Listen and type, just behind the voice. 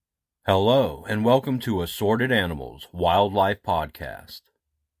Hello, and welcome to Assorted Animals Wildlife Podcast.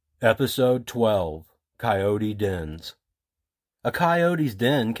 Episode 12, Coyote Dens. A coyote's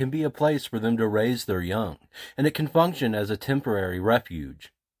den can be a place for them to raise their young, and it can function as a temporary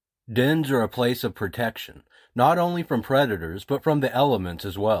refuge. Dens are a place of protection, not only from predators, but from the elements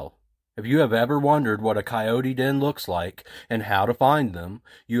as well. If you have ever wondered what a coyote den looks like and how to find them,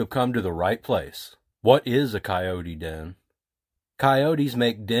 you have come to the right place. What is a coyote den? Coyotes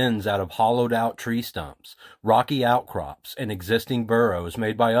make dens out of hollowed-out tree stumps, rocky outcrops, and existing burrows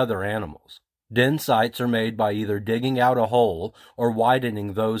made by other animals. Den sites are made by either digging out a hole or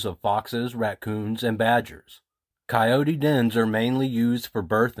widening those of foxes, raccoons, and badgers. Coyote dens are mainly used for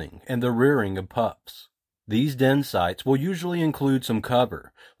birthing and the rearing of pups. These den sites will usually include some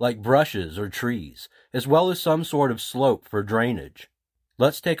cover, like brushes or trees, as well as some sort of slope for drainage.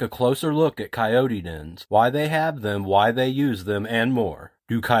 Let's take a closer look at coyote dens, why they have them, why they use them, and more.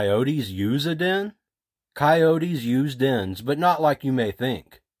 Do coyotes use a den? Coyotes use dens, but not like you may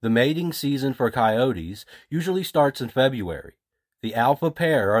think. The mating season for coyotes usually starts in February. The alpha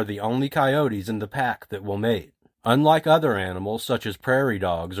pair are the only coyotes in the pack that will mate. Unlike other animals such as prairie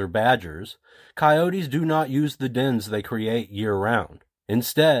dogs or badgers, coyotes do not use the dens they create year-round.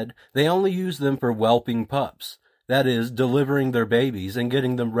 Instead, they only use them for whelping pups. That is, delivering their babies and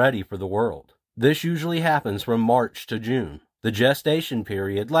getting them ready for the world. This usually happens from March to June. The gestation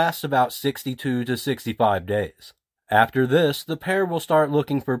period lasts about 62 to 65 days. After this, the pair will start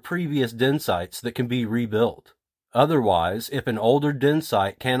looking for previous den sites that can be rebuilt. Otherwise, if an older den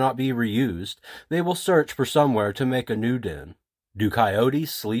site cannot be reused, they will search for somewhere to make a new den. Do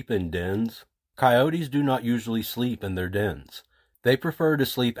coyotes sleep in dens? Coyotes do not usually sleep in their dens. They prefer to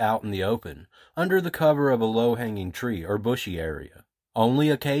sleep out in the open, under the cover of a low-hanging tree or bushy area. Only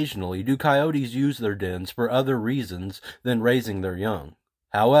occasionally do coyotes use their dens for other reasons than raising their young.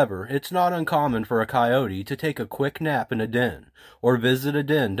 However, it's not uncommon for a coyote to take a quick nap in a den, or visit a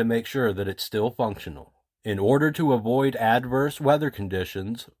den to make sure that it's still functional. In order to avoid adverse weather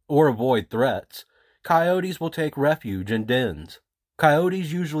conditions, or avoid threats, coyotes will take refuge in dens.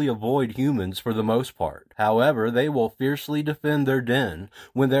 Coyotes usually avoid humans for the most part. However, they will fiercely defend their den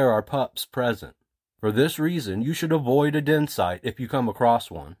when there are pups present. For this reason, you should avoid a den site if you come across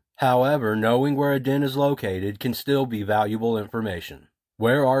one. However, knowing where a den is located can still be valuable information.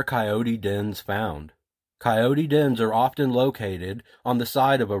 Where are coyote dens found? Coyote dens are often located on the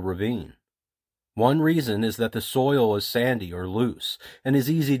side of a ravine. One reason is that the soil is sandy or loose and is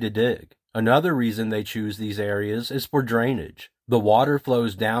easy to dig. Another reason they choose these areas is for drainage. The water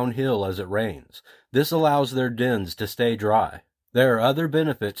flows downhill as it rains. This allows their dens to stay dry. There are other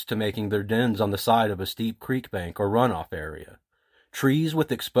benefits to making their dens on the side of a steep creek bank or runoff area. Trees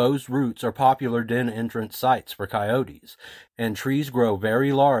with exposed roots are popular den entrance sites for coyotes, and trees grow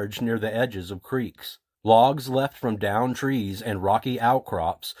very large near the edges of creeks. Logs left from downed trees and rocky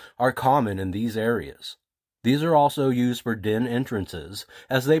outcrops are common in these areas. These are also used for den entrances,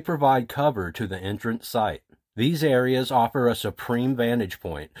 as they provide cover to the entrance site. These areas offer a supreme vantage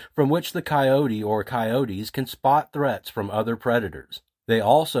point from which the coyote or coyotes can spot threats from other predators. They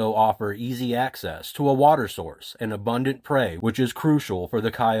also offer easy access to a water source and abundant prey, which is crucial for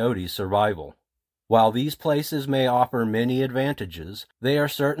the coyote's survival. While these places may offer many advantages, they are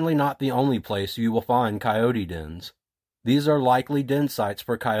certainly not the only place you will find coyote dens. These are likely den sites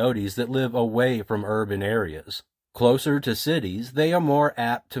for coyotes that live away from urban areas. Closer to cities, they are more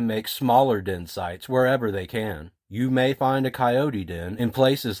apt to make smaller den sites wherever they can. You may find a coyote den in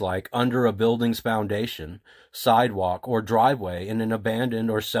places like under a building's foundation, sidewalk, or driveway in an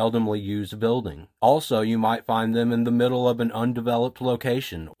abandoned or seldomly used building. Also, you might find them in the middle of an undeveloped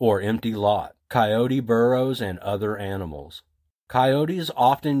location or empty lot. Coyote burrows and other animals. Coyotes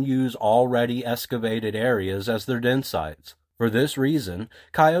often use already excavated areas as their den sites. For this reason,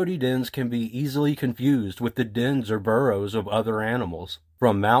 coyote dens can be easily confused with the dens or burrows of other animals.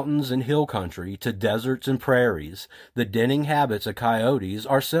 From mountains and hill country to deserts and prairies, the denning habits of coyotes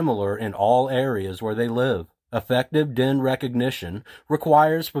are similar in all areas where they live. Effective den recognition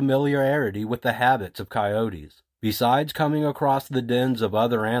requires familiarity with the habits of coyotes. Besides coming across the dens of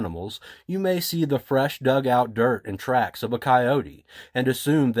other animals, you may see the fresh dug-out dirt and tracks of a coyote and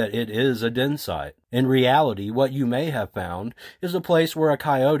assume that it is a den site. In reality, what you may have found is a place where a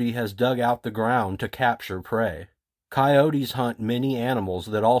coyote has dug out the ground to capture prey. Coyotes hunt many animals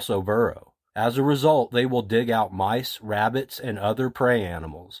that also burrow. As a result, they will dig out mice, rabbits, and other prey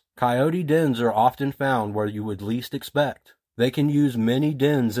animals. Coyote dens are often found where you would least expect. They can use many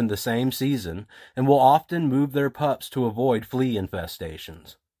dens in the same season and will often move their pups to avoid flea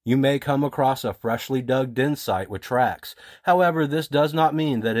infestations. You may come across a freshly dug den site with tracks. However, this does not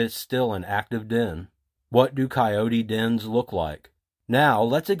mean that it's still an active den. What do coyote dens look like? Now,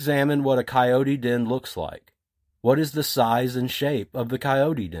 let's examine what a coyote den looks like. What is the size and shape of the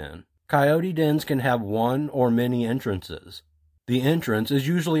coyote den? Coyote dens can have one or many entrances. The entrance is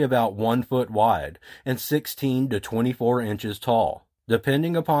usually about 1 foot wide and 16 to 24 inches tall.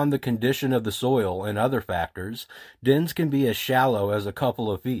 Depending upon the condition of the soil and other factors, dens can be as shallow as a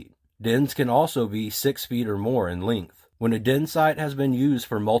couple of feet. Dens can also be 6 feet or more in length. When a den site has been used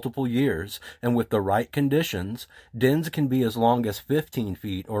for multiple years and with the right conditions, dens can be as long as 15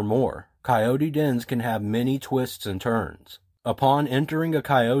 feet or more. Coyote dens can have many twists and turns. Upon entering a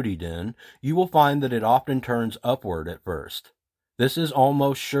coyote den, you will find that it often turns upward at first. This is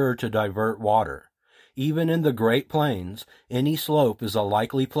almost sure to divert water. Even in the Great Plains, any slope is a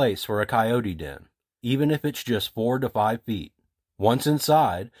likely place for a coyote den, even if it's just 4 to 5 feet. Once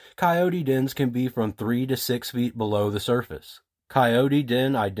inside, coyote dens can be from 3 to 6 feet below the surface. Coyote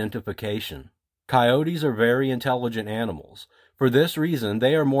den identification. Coyotes are very intelligent animals. For this reason,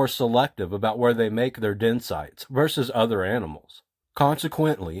 they are more selective about where they make their den sites versus other animals.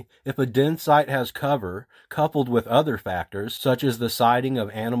 Consequently, if a den site has cover, coupled with other factors such as the sighting of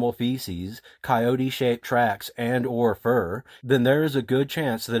animal feces, coyote-shaped tracks, and/or fur, then there is a good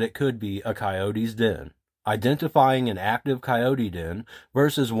chance that it could be a coyote's den. Identifying an active coyote den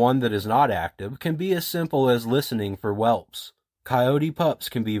versus one that is not active can be as simple as listening for whelps. Coyote pups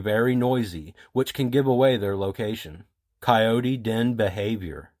can be very noisy, which can give away their location. Coyote den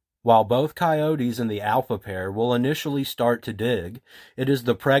behavior. While both coyotes and the alpha pair will initially start to dig, it is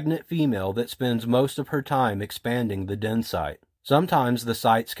the pregnant female that spends most of her time expanding the den site. Sometimes the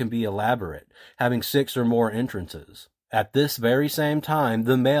sites can be elaborate, having 6 or more entrances. At this very same time,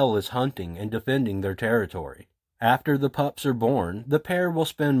 the male is hunting and defending their territory. After the pups are born, the pair will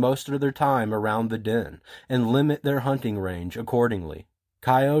spend most of their time around the den and limit their hunting range accordingly.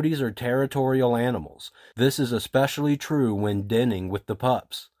 Coyotes are territorial animals. This is especially true when denning with the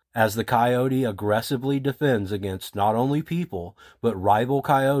pups, as the coyote aggressively defends against not only people, but rival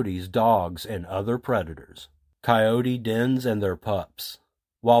coyotes, dogs, and other predators. Coyote dens and their pups.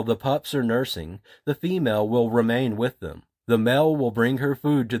 While the pups are nursing, the female will remain with them. The male will bring her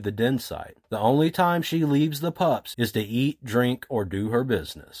food to the den site. The only time she leaves the pups is to eat, drink, or do her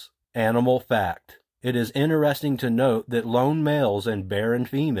business. Animal fact. It is interesting to note that lone males and barren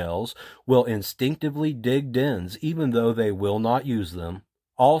females will instinctively dig dens even though they will not use them.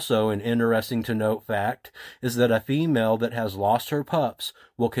 Also, an interesting to note fact is that a female that has lost her pups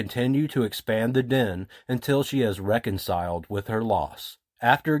will continue to expand the den until she has reconciled with her loss.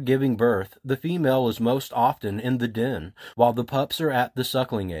 After giving birth, the female is most often in the den while the pups are at the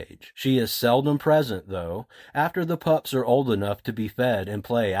suckling age. She is seldom present, though, after the pups are old enough to be fed and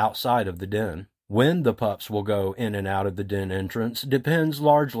play outside of the den. When the pups will go in and out of the den entrance depends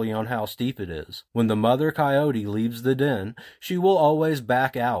largely on how steep it is. When the mother coyote leaves the den, she will always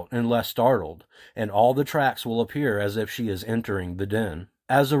back out unless startled, and all the tracks will appear as if she is entering the den.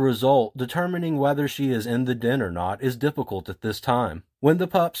 As a result, determining whether she is in the den or not is difficult at this time. When the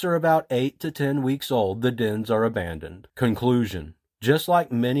pups are about 8 to 10 weeks old, the dens are abandoned. Conclusion. Just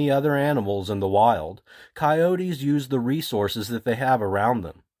like many other animals in the wild, coyotes use the resources that they have around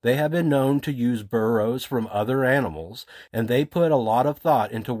them. They have been known to use burrows from other animals, and they put a lot of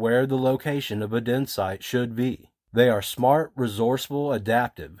thought into where the location of a den site should be. They are smart, resourceful,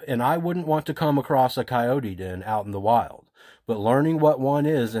 adaptive, and I wouldn't want to come across a coyote den out in the wild, but learning what one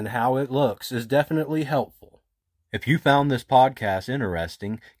is and how it looks is definitely helpful. If you found this podcast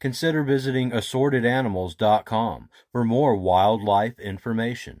interesting, consider visiting assortedanimals.com for more wildlife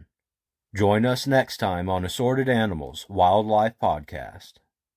information. Join us next time on Assorted Animals Wildlife Podcast.